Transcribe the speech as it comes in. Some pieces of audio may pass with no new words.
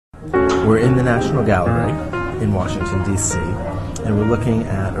We're in the National Gallery in Washington, D.C., and we're looking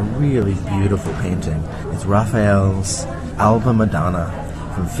at a really beautiful painting. It's Raphael's Alba Madonna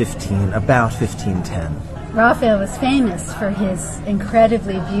from about 1510. Raphael was famous for his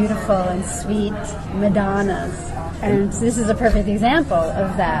incredibly beautiful and sweet Madonnas, and this is a perfect example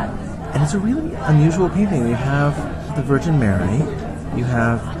of that. And it's a really unusual painting. You have the Virgin Mary, you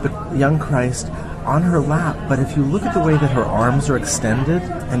have the young Christ on her lap, but if you look at the way that her arms are extended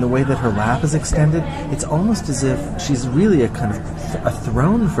and the way that her lap is extended, it's almost as if she's really a kind of a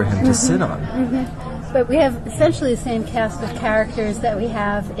throne for him to sit on. But we have essentially the same cast of characters that we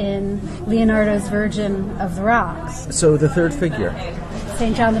have in Leonardo's Virgin of the Rocks. So the third figure,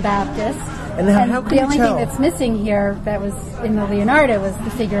 St. John the Baptist. And how can the only you tell? thing that's missing here that was in the Leonardo was the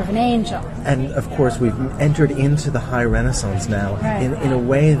figure of an angel. And of course we've entered into the High Renaissance now, right, in a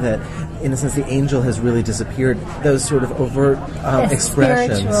way that, in a sense, the angel has really disappeared. Those sort of overt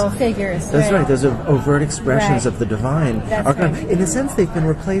expressions. Spiritual figures. That's right. Those are overt expressions of the divine. That's right. In a sense, they've been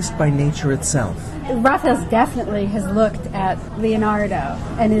replaced by nature itself. Raphael definitely has looked at Leonardo,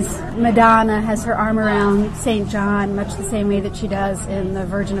 and his Madonna has her arm around St. John, much the same way that she does in the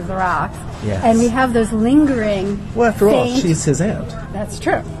Virgin of the Rocks. Yes. And we have those lingering Well, after all, faint, she's his aunt. That's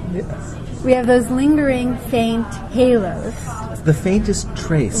true. Yes. We have those lingering faint halos. The faintest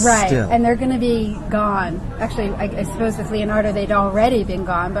trace, Right, still. and they're going to be gone. Actually, I suppose with Leonardo they'd already been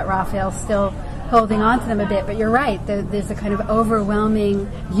gone, but Raphael's still holding on to them a bit. But you're right, there's a kind of overwhelming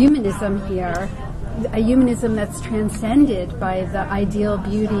humanism here, a humanism that's transcended by the ideal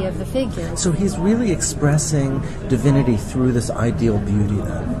beauty of the figures. So he's really expressing divinity through this ideal beauty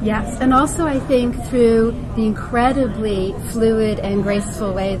then. Yes, and also I think through the incredibly fluid and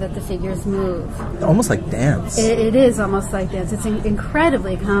graceful way that the figures move. Almost like dance. It is almost like dance. It's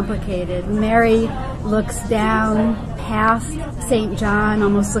incredibly complicated. Mary looks down past St. John,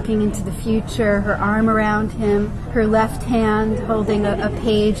 almost looking into the future, her arm around him, her left hand holding a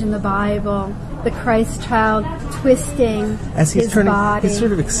page in the Bible. The Christ child twisting as he's his turning, body. he's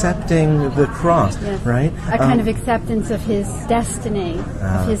sort of accepting the cross, yes, right? A kind of acceptance of his destiny,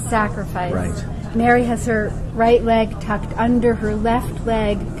 of his sacrifice. Right. Mary has her right leg tucked under her left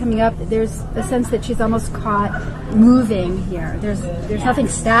leg coming up. There's a sense that she's almost caught moving here. There's nothing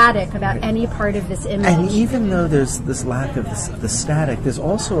static about any part of this image. And even though there's this lack of the static, there's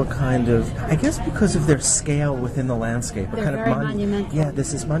also a kind of, I guess because of their scale within the landscape, They're a kind very of monumental. Yeah,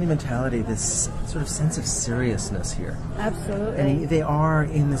 this monumentality, this sort of sense of seriousness here. Absolutely. And they are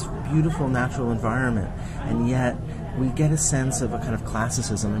in this beautiful natural environment, and yet we get a sense of a kind of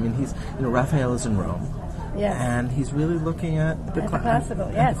classicism. I mean, Raphael is in Rome. Yes. And he's really looking at the classical,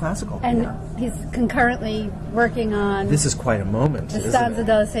 yes. yes. The classical. And yeah. he's concurrently working on... This is quite a moment, the isn't Stanza it?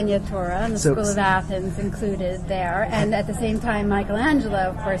 della Segnatura and the School of Athens included there. And at the same time, Michelangelo,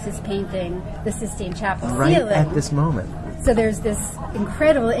 of course, is painting the Sistine Chapel right ceiling. at this moment. So there's this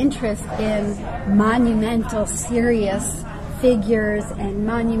incredible interest in monumental, serious figures and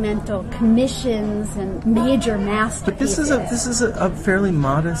monumental commissions and major masterpieces. But this is a fairly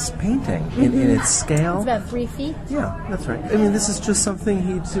modest painting in its scale. It's about 3 feet. Yeah, that's right. I mean, this is just something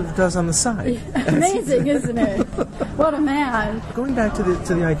he sort of does on the side. Amazing, isn't it? What a man. Going back to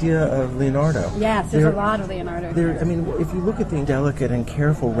the idea of Leonardo. Yes, there's a lot of Leonardo. I mean, if you look at the delicate and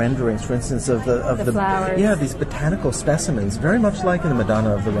careful renderings, for instance, of the flowers. Yeah, these botanical specimens, very much like in the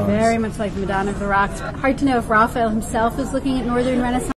Madonna of the Rocks. Very much like the Madonna of the Rocks. Hard to know if Raphael himself is looking at Northern Renaissance